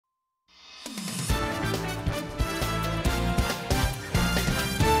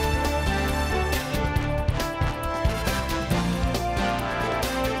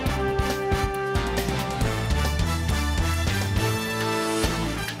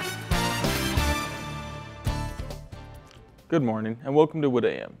Good morning, and welcome to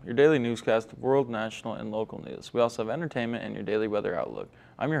Witam, your daily newscast of world, national, and local news. We also have entertainment and your daily weather outlook.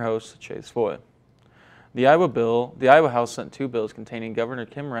 I'm your host, Chase Foy. The Iowa House sent two bills containing Governor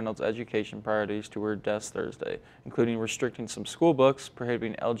Kim Reynolds' education priorities to her desk Thursday, including restricting some school books,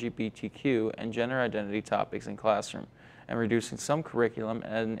 prohibiting LGBTQ and gender identity topics in classroom, and reducing some curriculum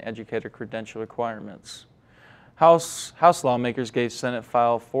and educator credential requirements. House lawmakers gave Senate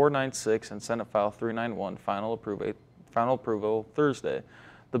File 496 and Senate File 391 final approval Thursday.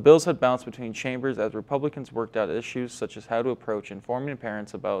 The bills had bounced between chambers as Republicans worked out issues such as how to approach informing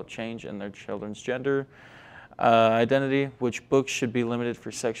parents about change in their children's gender identity, which books should be limited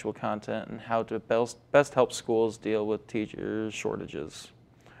for sexual content, and how to best help schools deal with teacher shortages.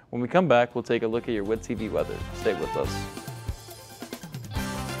 When we come back, we'll take a look at your WIT TV weather. Stay with us.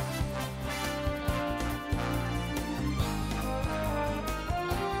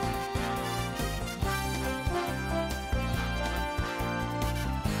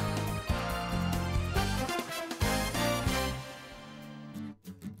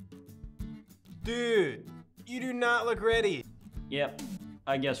 Dude, you do not look ready. Yep,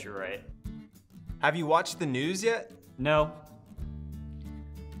 I guess you're right. Have you watched the news yet? No,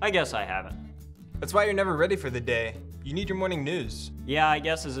 I guess I haven't. That's why you're never ready for the day. You need your morning news. Yeah, I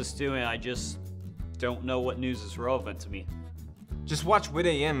guess as a student, I just don't know what news is relevant to me. Just watch WIT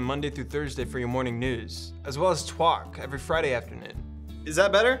AM Monday through Thursday for your morning news, as well as TWAC every Friday afternoon. Is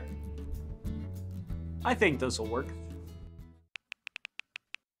that better? I think this'll work.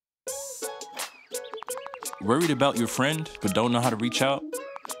 Worried about your friend, but don't know how to reach out?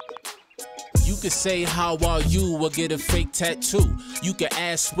 You could say, how are you, or get a fake tattoo. You could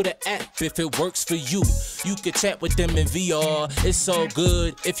ask with an app if it works for you. You could chat with them in VR, it's so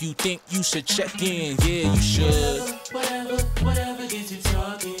good. If you think you should check in, yeah, you should. Whatever gets you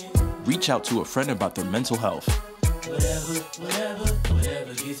talking. Reach out to a friend about their mental health. Whatever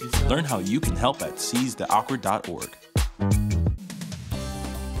gets you talking. Learn how you can help at seizetheawkward.org.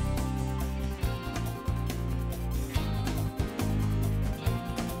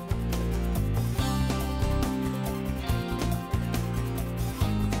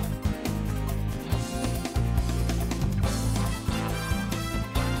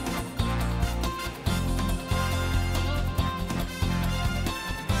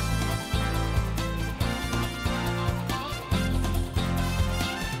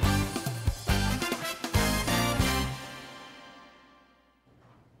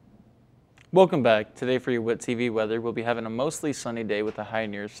 Welcome back. Today for your WIT TV weather, we'll be having a mostly sunny day with a high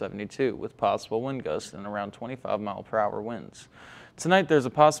near 72, with possible wind gusts and around 25-mile-per-hour winds. Tonight there's a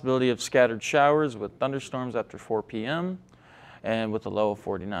possibility of scattered showers with thunderstorms after 4 p.m. and with a low of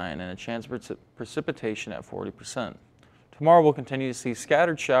 49 and a chance of precipitation at 40%. Tomorrow we'll continue to see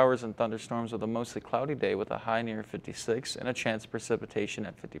scattered showers and thunderstorms with a mostly cloudy day with a high near 56 and a chance of precipitation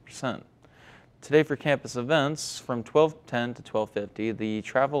at 50%. Today for campus events, from 12:10 to 12:50, the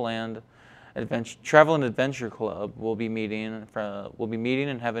Travel and Adventure Club will be meeting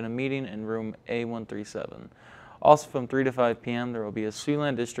and having a meeting in room A137. Also from 3 to 5 p.m. there will be a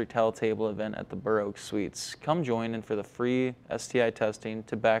Siouxland District Hell Table event at the Burr Oak Suites. Come join in for the free STI testing,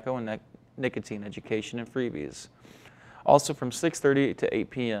 tobacco and nicotine education and freebies. Also from 6:30 to 8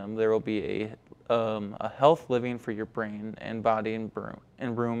 p.m. there will be a health living for your brain and body in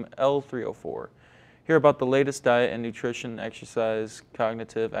room L304. Hear about the latest diet and nutrition, exercise,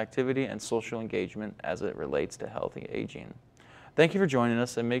 cognitive activity, and social engagement as it relates to healthy aging. Thank you for joining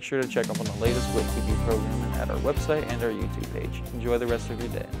us, and make sure to check up on the latest WIT TV programming at our website and our YouTube page. Enjoy the rest of your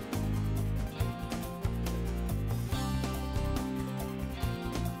day.